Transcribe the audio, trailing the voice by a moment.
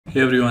Hey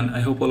everyone,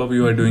 I hope all of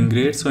you are doing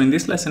great. So in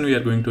this lesson we are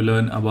going to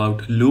learn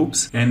about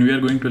loops, and we are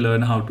going to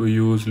learn how to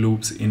use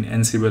loops in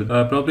Ansible.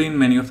 Probably in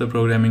many of the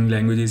programming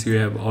languages you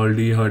have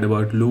already heard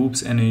about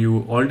loops and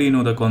you already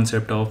know the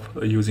concept of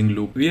using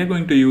loop. We are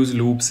going to use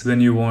loops when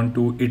you want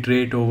to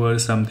iterate over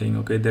something,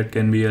 okay? That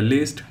can be a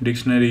list,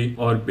 dictionary,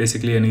 or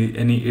basically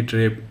any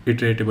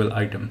iteratable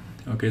item.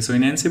 Okay, so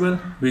in Ansible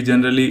we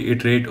generally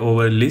iterate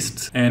over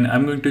lists, and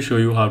I'm going to show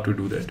you how to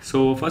do that.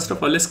 So first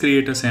of all, let's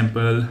create a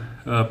sample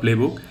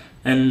playbook.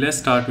 And let's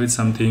start with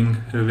something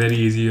very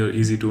easy or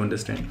easy to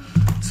understand.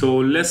 So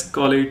let's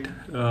call it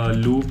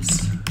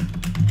loops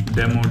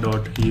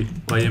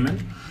demo.yml.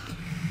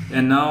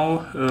 And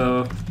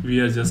now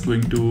we are just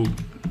going to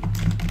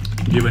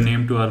give a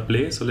name to our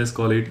play. So let's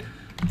call it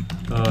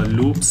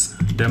loops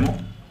demo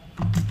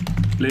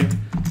play.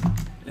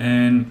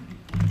 And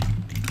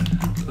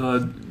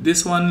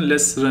this one,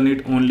 let's run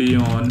it only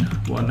on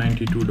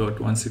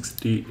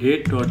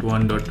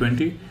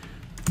 192.168.1.20.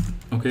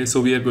 Okay,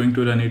 so we are going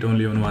to run it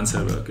only on one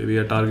server. Okay, we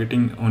are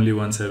targeting only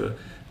one server,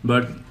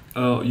 but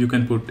you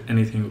can put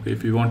anything. Okay,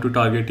 if you want to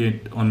target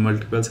it on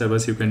multiple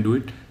servers, you can do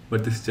it,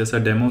 but this is just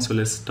a demo, so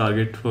let's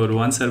target for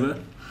one server.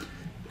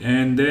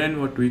 And then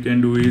what we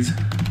can do is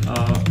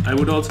I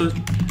would also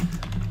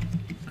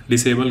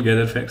disable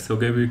gather facts,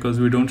 okay, because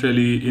we don't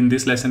really, in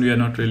this lesson we are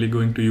not really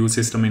going to use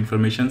system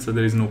information, so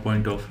there is no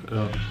point of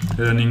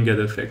running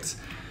gather facts.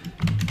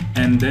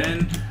 And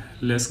then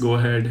let's go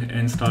ahead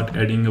and start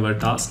adding our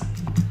task.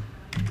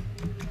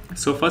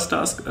 So first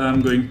task,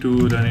 I'm going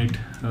to run it,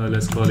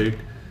 let's call it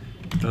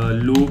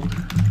loop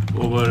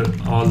over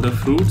all the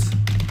fruits,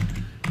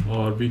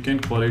 or we can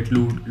call it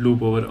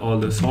loop over all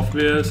the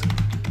softwares,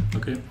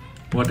 okay,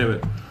 whatever.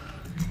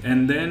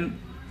 And then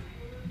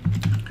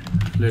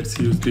let's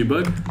use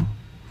debug.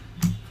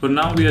 For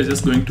now we are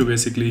just going to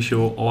basically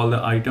show all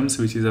the items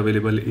which is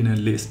available in a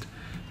list.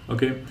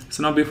 Okay,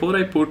 so now before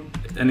I put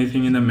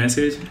anything in the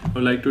message, I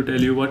would like to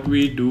tell you what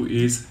we do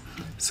is,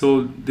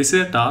 so this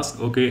is a task,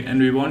 okay, and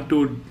we want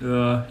to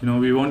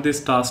we want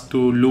this task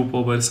to loop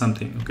over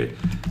something. Okay,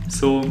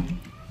 so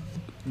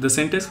the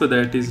syntax for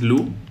that is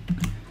loop,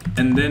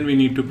 and then we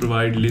need to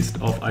provide list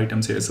of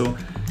items here. So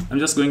I'm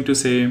just going to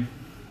say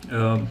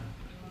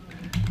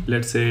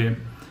let's say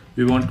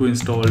we want to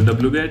install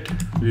wget,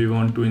 we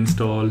want to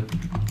install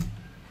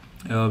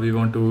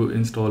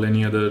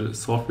any other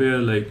software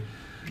like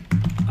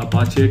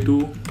Apache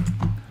 2,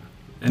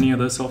 any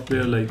other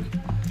software like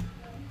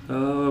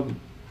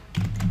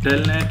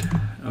telnet,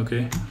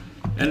 okay,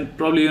 and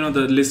probably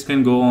the list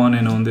can go on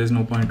and on. There's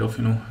no point of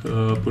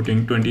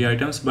putting 20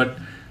 items, but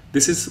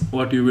this is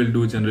what you will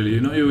do generally.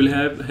 You will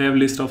have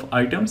list of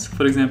items,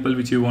 for example,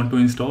 which you want to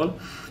install,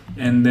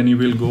 and then you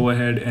will go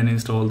ahead and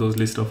install those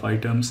list of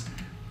items.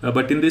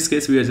 But in this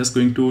case we are just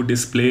going to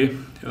display,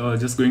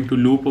 just going to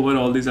loop over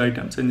all these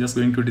items and just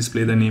going to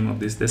display the name of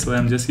this. That's why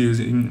I'm just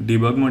using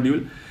debug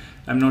module.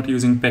 I'm not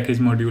using package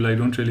module. I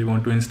don't really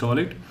want to install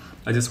it.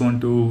 I just want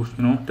to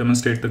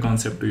demonstrate the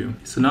concept to you.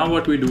 So now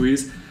what we do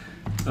is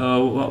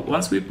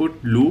once we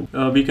put loop,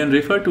 we can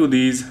refer to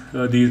these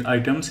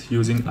items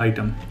using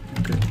item.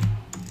 Okay,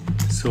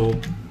 so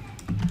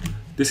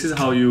this is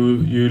how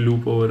you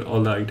loop over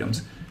all the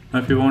items. Now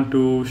if you want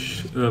to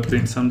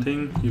print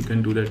something, you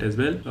can do that as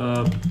well.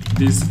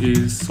 This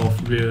is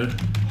software,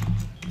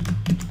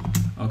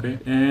 okay,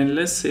 and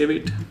let's save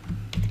it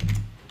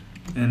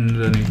and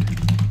run it.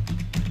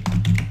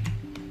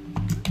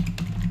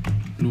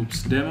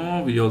 Loops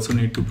demo. We also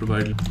need to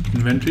provide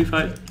inventory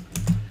file.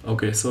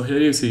 Okay, so here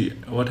you see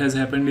what has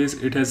happened is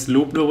it has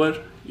looped over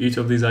each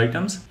of these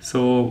items.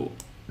 So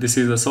this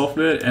is a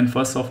software, and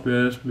first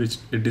software which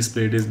it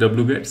displayed is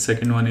wget,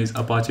 second one is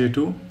Apache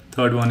 2,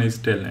 third one is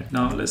telnet.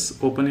 Now let's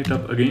open it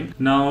up again.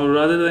 Now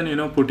rather than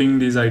putting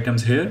these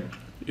items here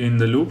in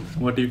the loop,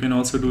 what you can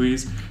also do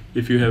is,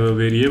 if you have a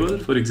variable,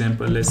 for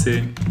example, let's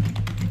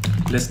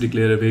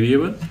declare a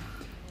variable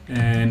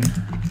and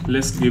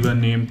let's give a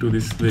name to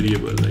this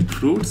variable like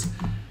fruits,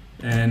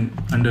 and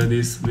under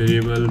this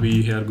variable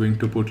we are going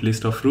to put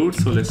list of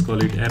fruits. So let's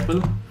call it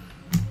apple.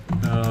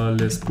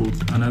 Let's put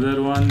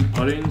another one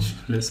orange,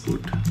 let's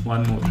put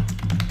one more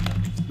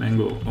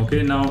mango.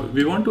 Okay, now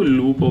we want to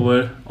loop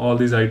over all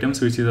these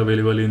items which is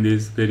available in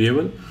this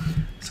variable.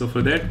 So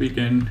for that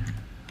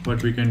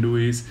what we can do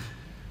is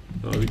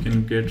we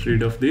can get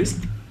rid of this,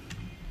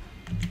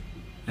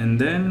 and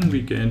then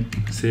we can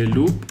say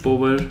loop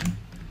over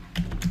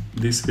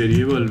this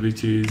variable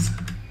which is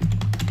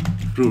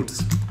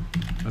fruits.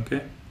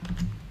 Okay,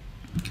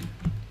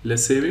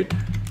 let's save it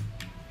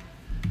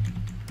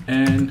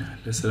and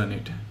let's run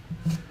it.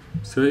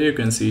 So here you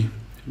can see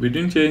we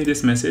didn't change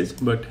this message,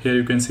 but here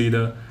you can see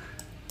the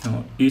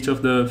each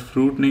of the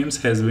fruit names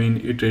has been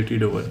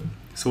iterated over.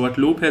 So what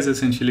loop has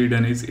essentially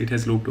done is it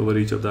has looped over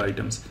each of the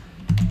items.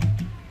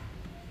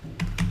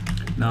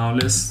 Now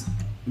let's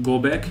go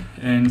back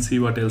and see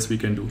what else we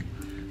can do.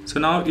 So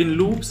now in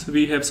loops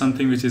we have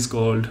something which is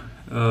called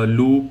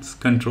loops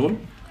control.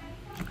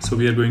 So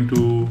we are going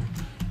to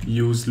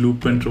use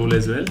loop control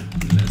as well.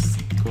 Let's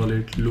call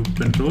it loop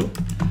control.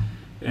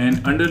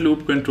 And under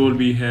loop control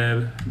we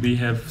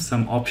have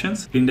some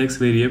options. Index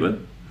variable,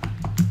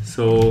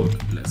 so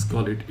let's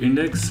call it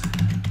index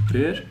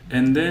var,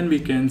 and then we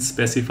can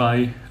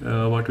specify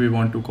what we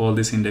want to call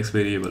this index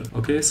variable.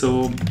 Okay,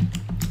 so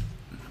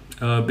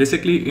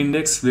basically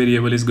index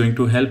variable is going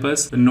to help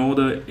us know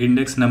the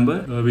index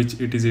number which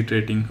it is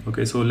iterating.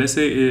 Okay, so let's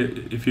say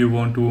if you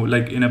want to,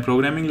 like in a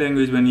programming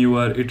language, when you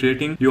are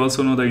iterating, you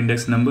also know the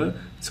index number,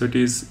 so it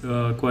is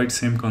quite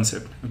same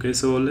concept. Okay,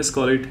 so let's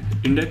call it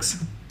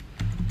index,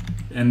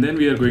 and then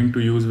we are going to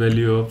use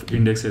value of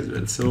index as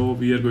well. So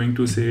we are going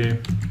to say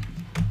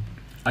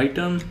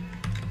item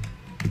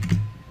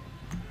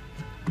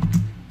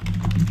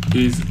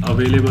is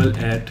available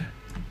at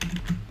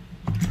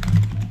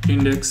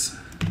index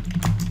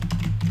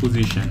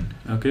position.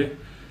 Okay,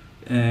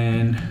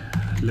 and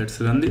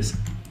let's run this.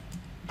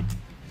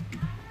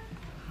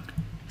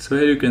 So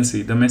here you can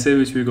see the message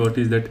which we got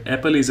is that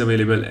apple is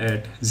available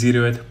at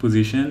 0th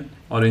position,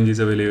 orange is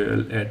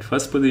available at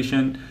 1st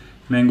position,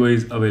 mango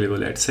is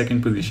available at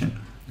 2nd position.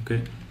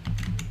 Okay,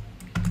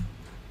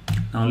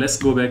 now let's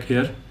go back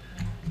here.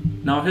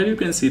 Now here you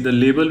can see the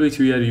label which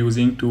we are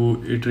using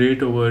to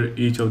iterate over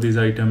each of these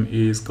item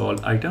is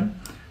called item,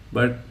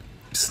 but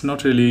it's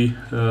not really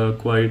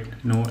quite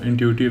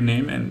intuitive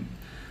name, and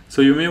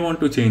so you may want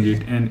to change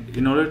it. And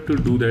in order to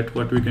do that,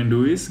 what we can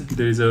do is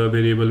there is a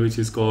variable which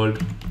is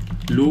called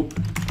loop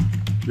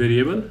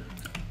variable.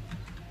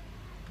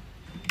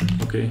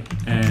 Okay,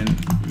 and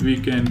we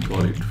can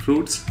call it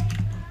fruits.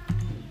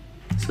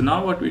 So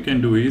now what we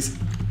can do is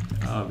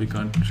we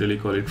can't really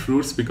call it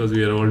fruits because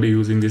we are already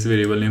using this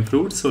variable name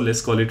fruit, so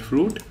let's call it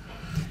fruit.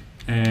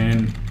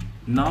 And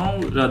now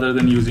rather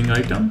than using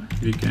item,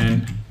 we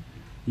can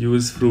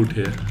use fruit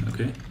here.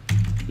 Okay,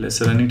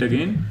 let's run it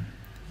again,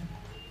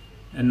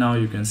 and now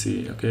you can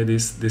see, okay,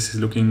 this is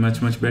looking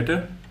much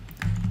better.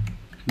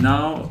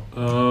 Now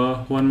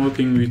one more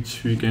thing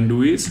which we can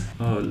do is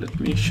let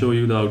me show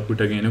you the output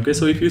again. Okay,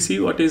 so if you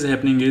see, what is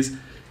happening is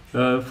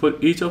for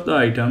each of the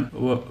item,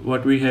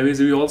 what we have is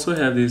we also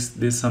have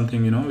this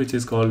something which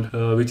is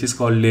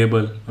called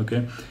label.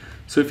 Okay,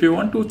 so if you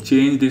want to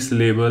change this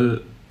label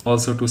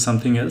also to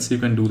something else, you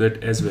can do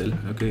that as well.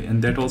 Okay,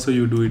 and that also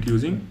you do it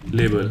using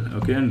label.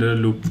 Okay, under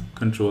loop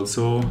control.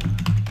 So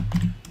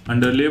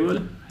under label,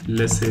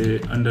 let's say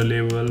under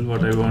label,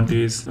 what I want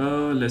is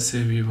let's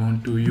say we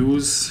want to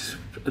use,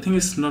 I think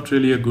it's not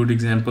really a good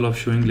example of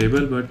showing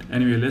label, but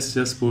anyway, let's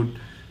just put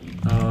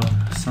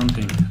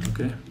something.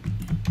 Okay,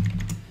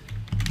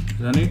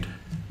 run it,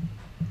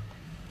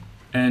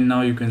 and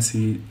now you can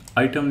see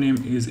item name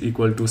is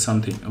equal to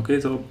something. Okay,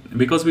 so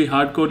because we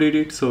hard coded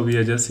it, so we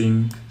are just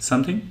seeing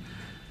something,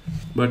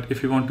 but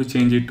if you want to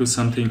change it to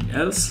something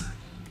else,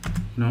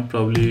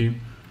 probably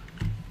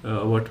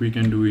what we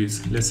can do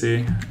is, let's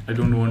say I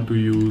don't want to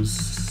use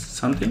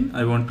something,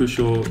 I want to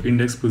show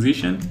index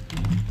position,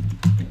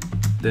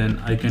 then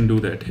I can do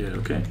that here.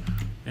 Okay,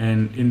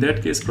 and in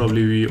that case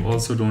probably we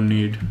also don't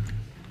need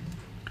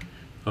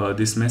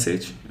this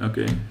message.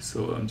 Okay,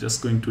 so I'm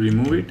just going to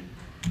remove it.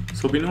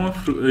 So we know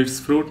it's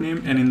fruit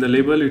name, and in the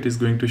label it is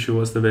going to show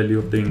us the value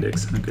of the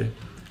index. Okay,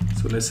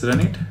 so let's run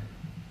it,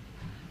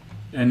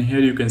 and here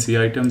you can see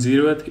item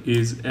 0th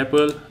is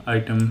apple,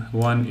 item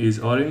 1 is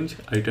orange,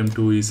 item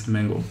 2 is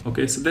mango.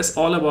 Okay, so that's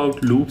all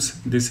about loops.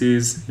 This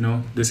is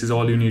this is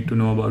all you need to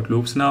know about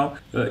loops. Now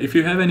if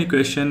you have any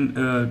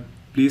question,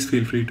 please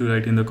feel free to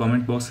write in the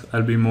comment box.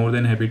 I'll be more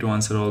than happy to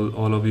answer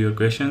all of your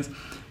questions.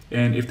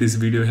 And if this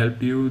video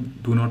helped you,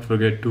 do not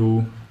forget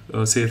to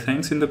say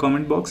thanks in the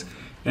comment box,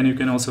 and you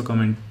can also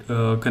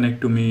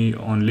connect to me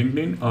on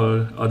LinkedIn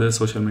or other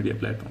social media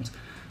platforms.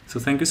 So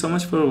thank you so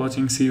much for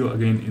watching. See you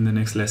again in the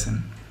next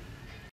lesson.